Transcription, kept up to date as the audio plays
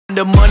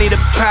The money, the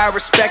power,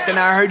 respect, and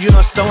I heard you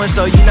know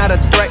so-and-so. You not a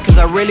threat, cause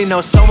I really know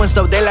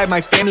so-and-so. They like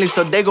my family,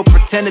 so they go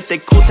pretend that they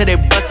cool till they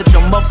bust at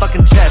your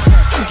motherfucking chest.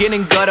 I'm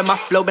getting gutter, my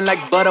flow been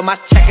like butter, my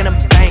check in the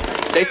bank.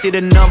 They see the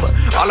number,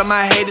 all of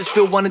my haters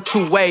feel one of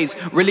two ways.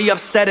 Really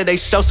upset if they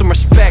show some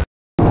respect.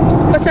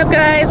 What's up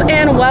guys,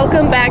 and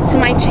welcome back to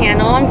my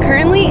channel. I'm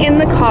currently in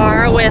the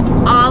car with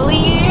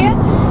Ollie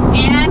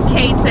and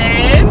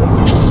Kason.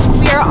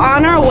 We are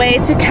on our way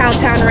to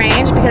Cowtown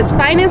Range because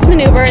Finance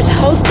Maneuver is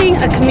hosting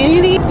a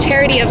community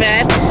charity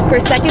event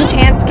for Second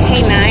Chance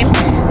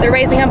K9. They're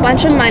raising a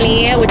bunch of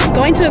money, which is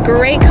going to a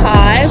great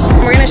cause.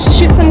 We're gonna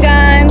shoot some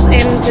guns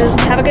and just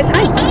have a good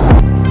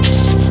time.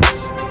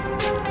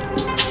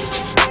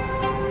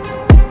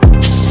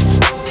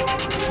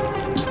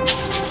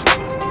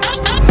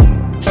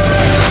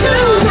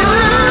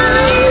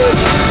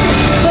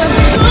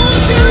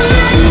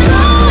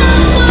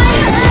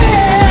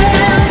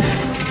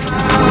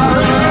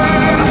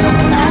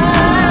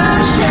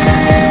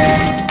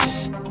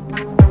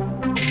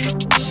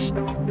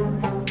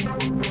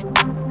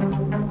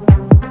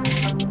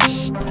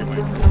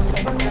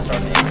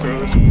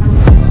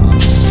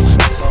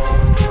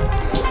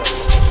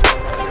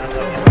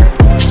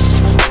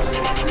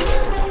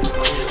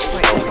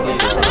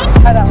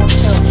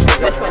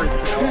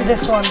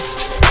 This one. You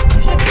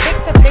should pick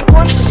the pink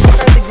one because you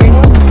tried the green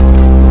one.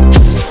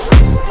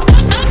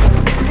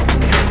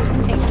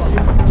 Pink one.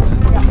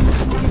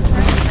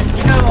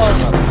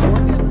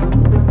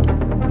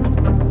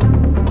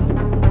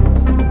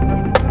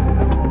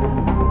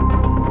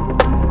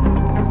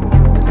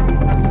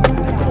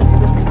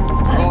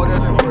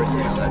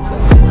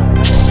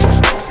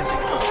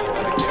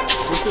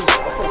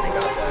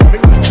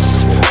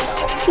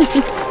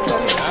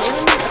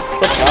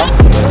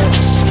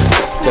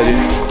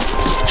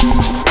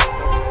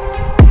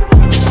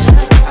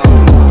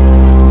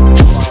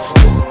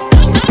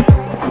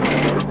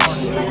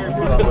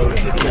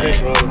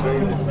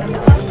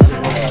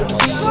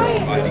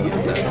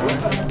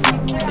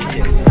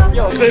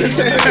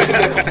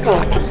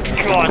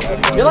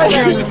 You're like,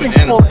 this thing's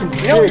fucking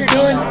big. You know what you're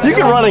doing? You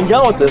can run and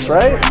gun with this,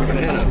 right? Oh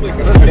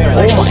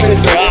my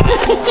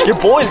god. Your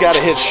boy's got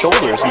to hit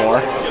shoulders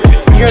more.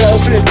 You're gonna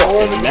open it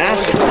door.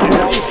 Massive.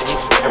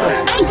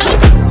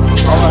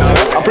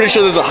 I'm pretty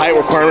sure there's a height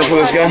requirement for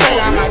this gun.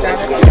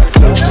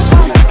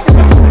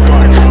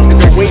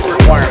 It's a weight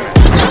requirement.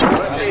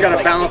 You just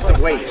gotta balance the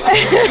weight.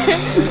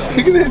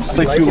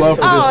 Like too low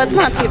for this. Oh, it's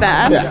not too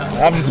bad. Yeah,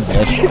 I'm just a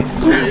bitch.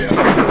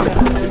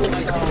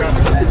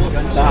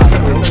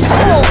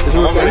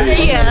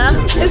 Yeah,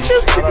 it's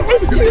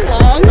too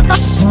long.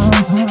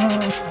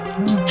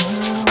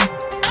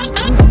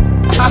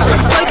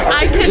 Like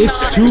I can. It's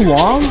too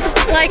long?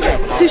 Like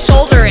to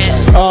shoulder it.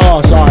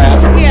 Oh, sorry.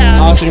 Yeah.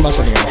 I was thinking about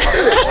something else.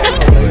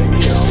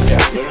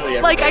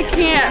 Like I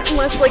can't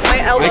unless like my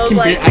elbows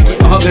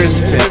Oh, there's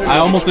the tip. I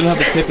almost didn't have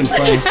the tip in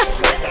frame.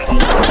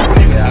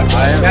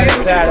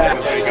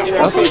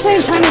 That's what I'm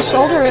saying, trying to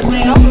shoulder it,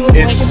 my elbows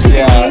It's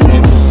weird.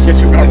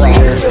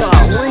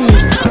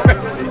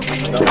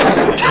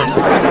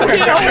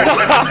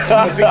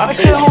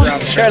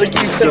 Just try to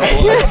keep it.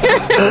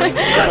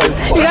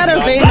 You got a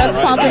vein that's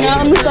popping out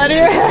on the side of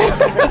your head.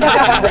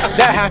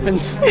 That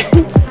happens.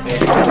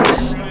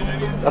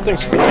 That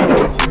thing's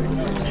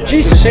cool.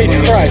 Jesus H.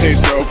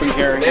 Christ. Open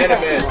carry.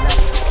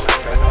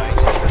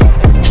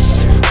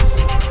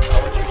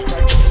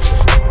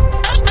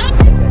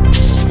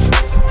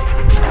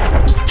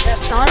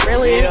 No, it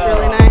really is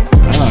really nice. Oh,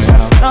 yeah.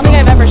 I don't think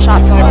I've ever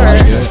shot before or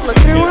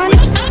looked through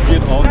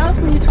one. How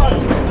can you talk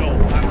to me?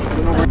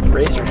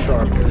 Razor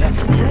sharp.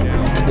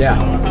 Yeah.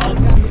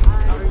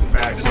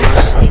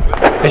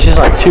 It's just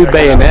like two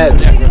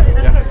bayonets.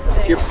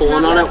 If you're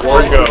pulling on it,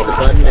 one go.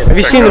 Have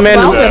you seen the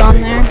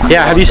Mandalorian?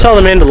 Yeah, have you saw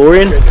the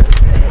Mandalorian?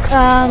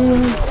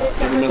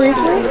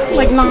 Briefly,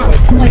 like not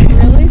like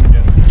really.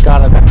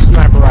 Got a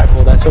sniper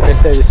rifle. That's what they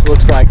say this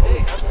looks like.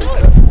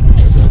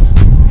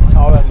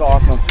 Oh, that's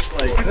awesome.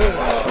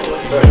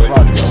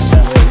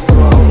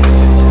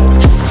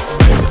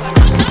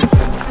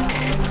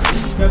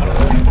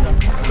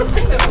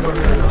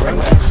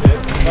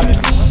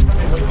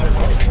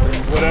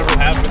 Whatever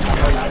happens.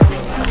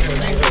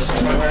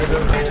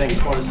 I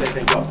just want to say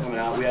thank you all for coming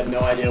out. We had no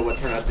idea what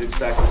turned out to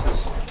expect. This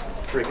is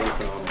freaking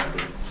phenomenal,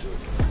 dude.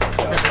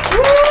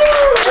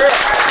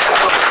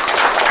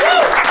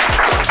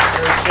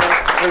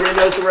 Everybody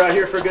knows that we're out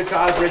here for a good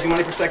cause, raising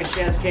money for Second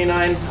Chance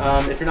K9.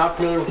 If you're not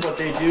familiar with what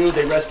they do,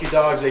 they rescue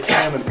dogs, they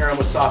train them and pair them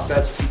with soft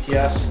vets,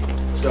 PTS.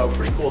 So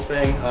pretty cool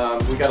thing.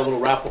 We got a little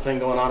raffle thing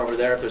going on over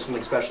there. If there's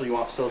something special you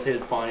want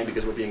facilitated, fine,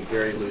 because we're being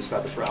very loose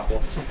about this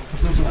raffle.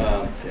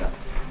 Yeah.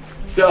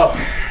 So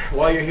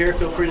while you're here,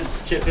 feel free to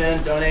chip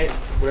in, donate,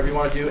 whatever you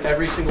want to do.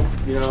 Every single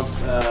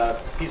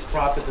piece of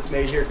profit that's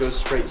made here goes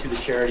straight to the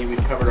charity.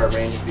 We've covered our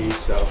range fees,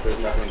 so there's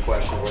nothing in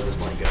question where this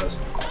money goes.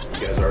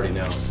 You guys already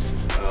know.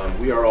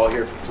 We are all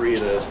here for free.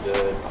 The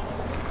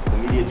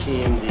media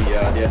team, the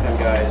FM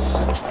guys,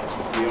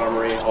 the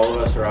Armory, all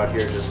of us are out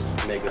here just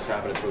to make this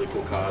happen. It's a really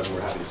cool cause, and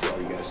we're happy to see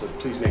all you guys. So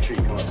please make sure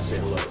you come up and say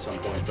hello at some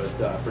point. But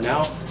for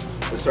now,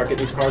 let's start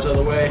getting these cars out of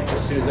the way.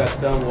 As soon as that's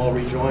done, we'll all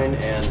rejoin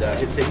and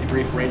hit safety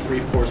brief, range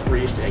brief, course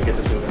brief, and get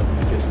this moving.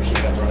 Get some machine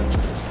guns running.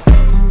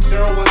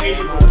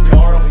 0180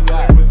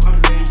 with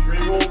 180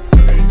 green roll.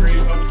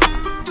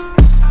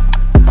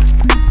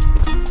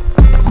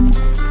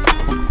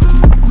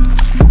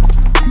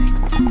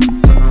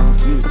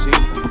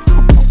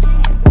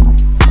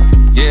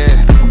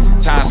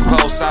 Time's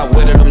close, I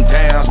whittled them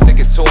down.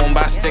 Sticking to them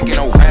by sticking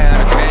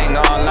around. The gang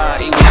online,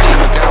 Iwo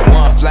Jima got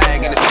one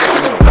flag and it's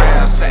sticking the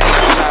ground. Setting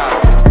up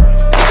shop.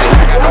 And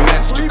I got a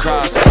message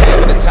across. Pay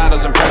for the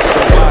titles and pressing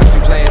the box.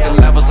 We play at the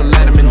levels and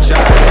let them in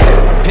jobs.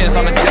 Pins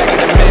on the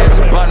jacket, the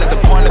man's abundant.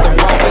 The point of the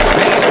rope is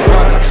being a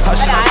rugged.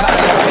 Hushing the cloud,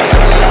 no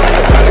pants and loving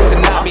the products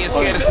and not being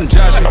scared of some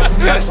judgment.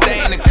 Gotta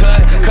stay in the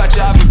cut. Cut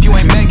you off if you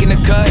ain't making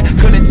the cut.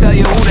 Couldn't tell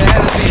you who the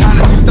hell is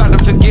behind us. You start to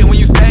forget when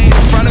you stay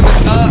in front of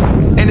us up.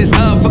 And it's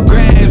up for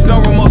grabs, no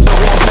remorse of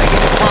who I'm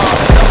taking it from.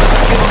 Numbers I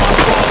give on my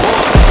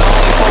scoreboard. It's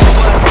only four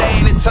of us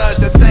staying in touch,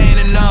 that's saying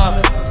enough.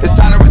 It's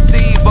time to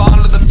receive all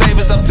of the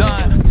favors I've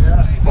done.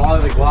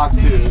 Follow the Glock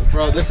too.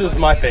 Bro, this is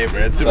my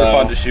favorite. It's super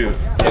fun to shoot.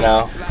 You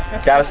know,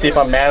 gotta see if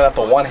I'm man enough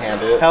to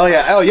one-hand it. Hell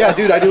yeah,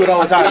 dude, I do it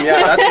all the time.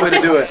 Yeah, that's the way to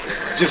do it.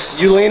 Just,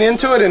 you lean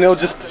into it and it'll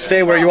just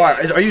stay where you are.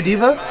 Are you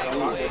Diva?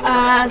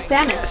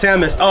 Samus.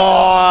 Samus. Oh,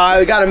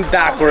 I got him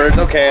backwards.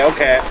 Okay.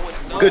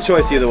 Good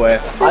choice either way.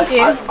 Thank you.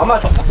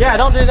 Yeah,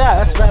 don't do that.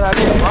 That's a bad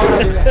idea. Why would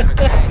I do that?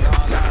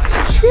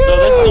 So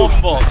this is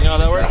open bolt. You know how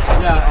that works?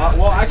 Yeah,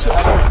 well, actually,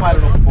 I don't fight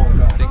it open bolt.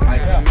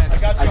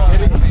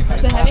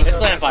 Is it heavy? It's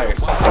slam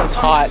fires. It's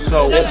hot.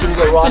 So as soon as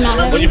I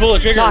rock, When you pull the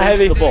trigger, not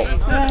heavy. The bolt.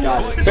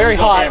 Very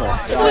hot.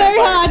 It's very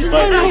hot. Just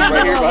put it on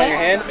your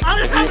hand a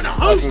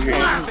little bit.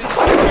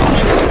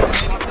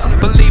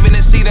 Believing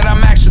and see that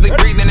I'm actually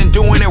breathing and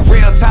doing it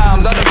real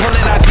time. Other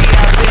pulling ID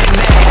out there and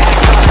there.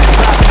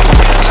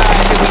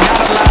 We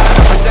not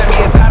alive. Present me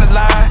a dotted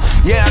line.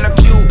 Yeah, I'm a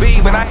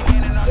QB, but I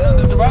ain't in another.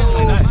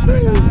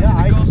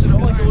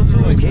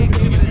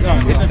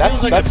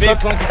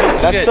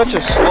 That's such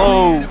a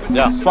slow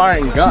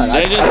firing gun.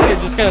 It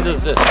just kind of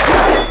does this.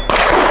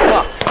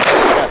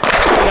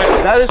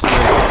 That is.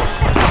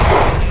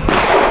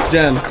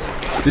 Jen,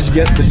 did you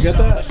get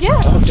that? Yeah.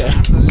 Okay.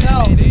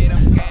 No.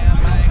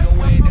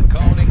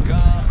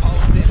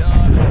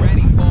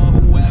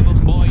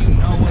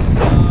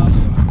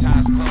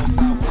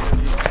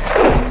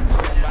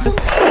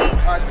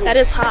 That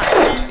is hot.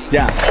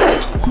 Yeah.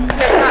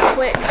 That's hot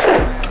quick.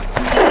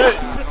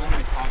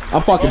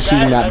 I'm fucking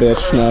shooting that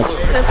bitch next.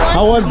 This one?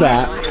 How was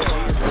that?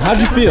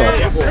 How'd you feel?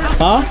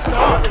 Huh?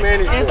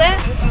 Is it?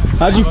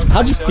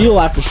 How'd you feel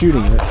after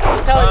shooting it?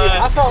 I'm telling you,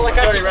 I felt like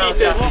I could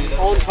keep it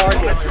on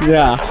target.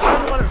 Yeah.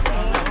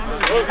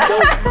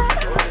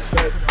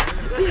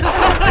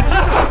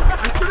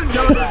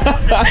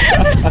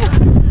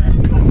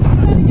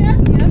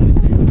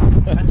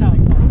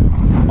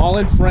 All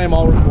in frame,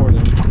 all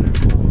recorded.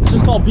 It's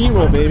just called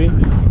B-roll, baby.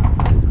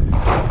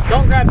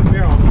 Don't grab the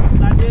barrel.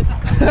 Because I did.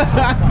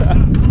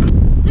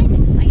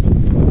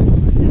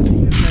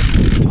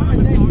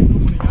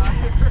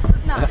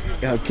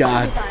 Oh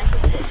God.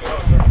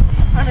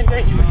 I'm in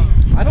danger.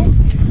 I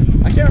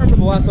can't remember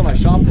the last time I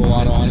shot bull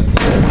auto, honestly.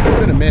 It's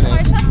been a minute.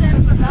 I shot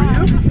them.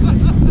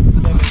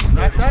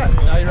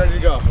 Now you're ready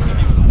to go.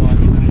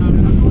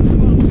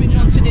 Moving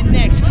on to the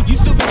next. You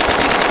still be.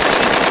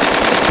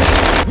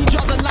 We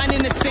draw the line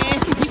in the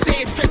sand. We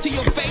say it straight to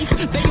your face.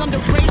 They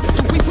underrate,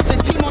 so we put the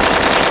team on the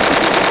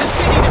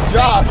city to stay.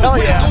 Hell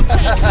yeah.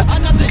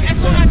 Another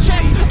S on our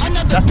chest.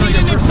 Another beat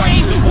in the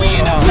brain. We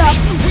in the fight.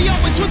 We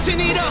always switching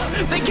it up.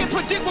 They can't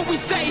predict what we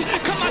say.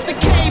 Come out the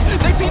cave.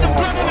 They see the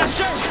blood on our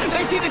shirt.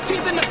 They see the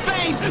teeth in the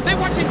fangs. They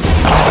watching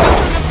tape. They're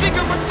trying to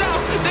figure us out.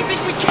 They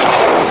think we can't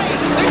get a play.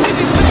 They see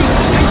these things.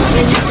 They trying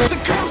to give us a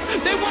curse.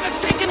 They want us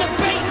taking a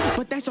bait.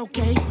 But that's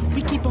okay.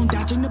 We keep on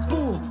dodging the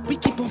bull. We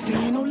keep on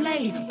saying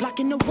Olay.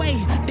 Blocking the way.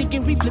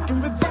 Thinking we flip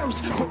in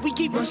reverse. But we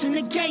keep rushing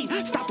the gate.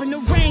 Stopping the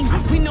rain.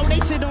 We know they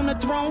sit on the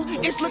throne.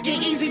 It's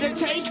looking easy to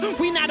take.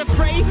 We not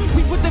afraid.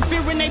 We put the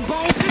fear in their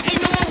bones. Ain't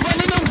no more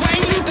running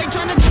away. They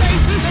trying to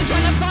trace. They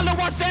trying to follow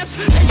our steps.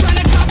 They trying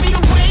to copy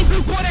the wave.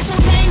 Boy, that's so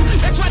lame.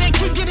 That's why they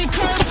keep getting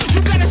curved.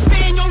 You gotta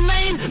stay in your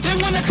lane. They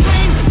wanna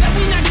claim that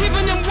we not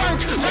giving them work.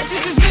 Like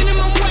this is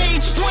minimum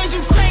wage. Boys,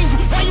 you crazy.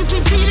 Why you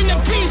keep feeding the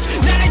beast?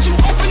 Now that you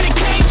open the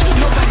cage,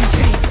 nobody's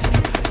safe.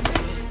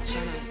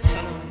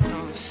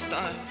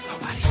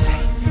 Nobody's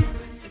safe.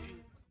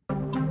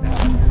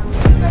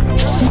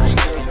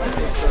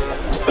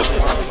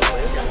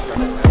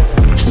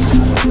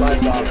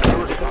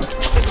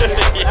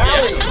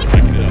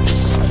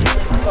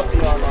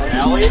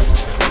 Allie?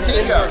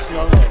 Tinga.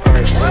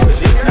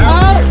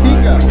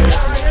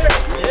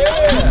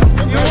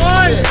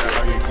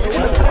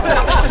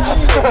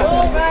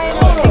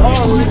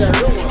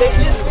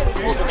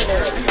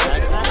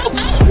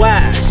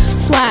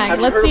 Swag.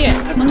 Let's see it.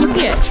 Let me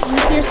see it. Let me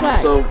see your swag.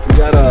 So we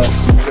got a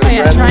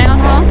try on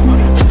haul.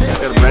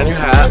 got a brand new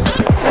hat.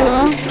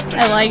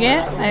 I like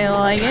it. I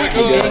like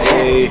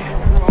it.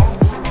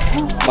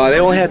 They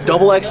only had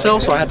double XL,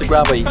 so I had to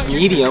grab a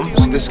medium.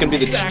 So this is gonna be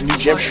the new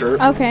gym shirt.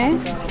 Okay.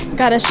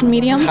 Got a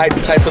medium.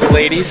 Type for the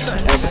ladies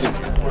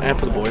and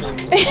for the boys.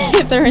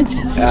 If they're into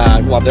it.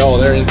 Well,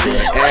 they're into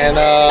it. And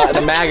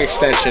a mag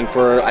extension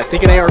for I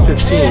think an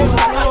AR-15.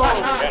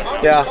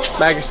 Yeah,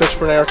 mag extension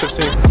for an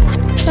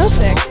AR-15. So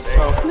sick.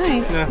 So,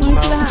 nice. yeah. Let me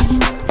see that.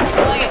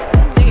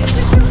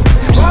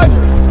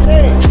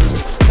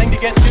 Thing to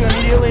get to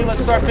immediately.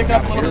 Let's start picking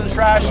up a little bit of the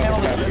trash,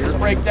 handle this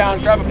breakdown,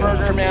 grab a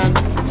burger, man.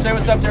 Say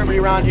what's up to everybody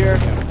around here.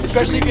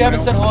 Especially if you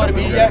haven't said hello to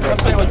me yet, come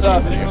say what's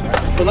up.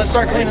 But let's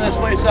start cleaning this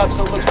place up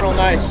so it looks real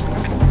nice.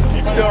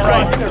 Let's do it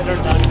right.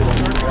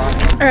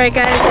 Alright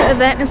guys, the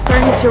event is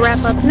starting to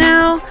wrap up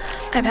now.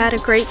 I've had a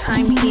great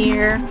time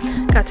here.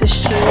 Got to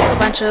shoot a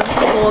bunch of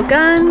cool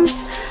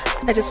guns.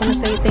 I just want to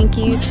say thank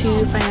you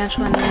to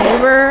Financial and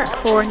Maneuver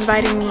for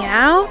inviting me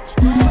out.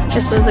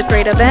 This was a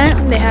great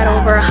event. They had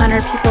over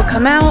 100 people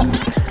come out.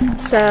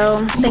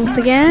 So thanks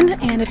again,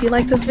 and if you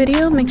like this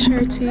video, make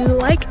sure to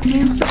like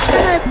and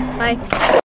subscribe. Bye.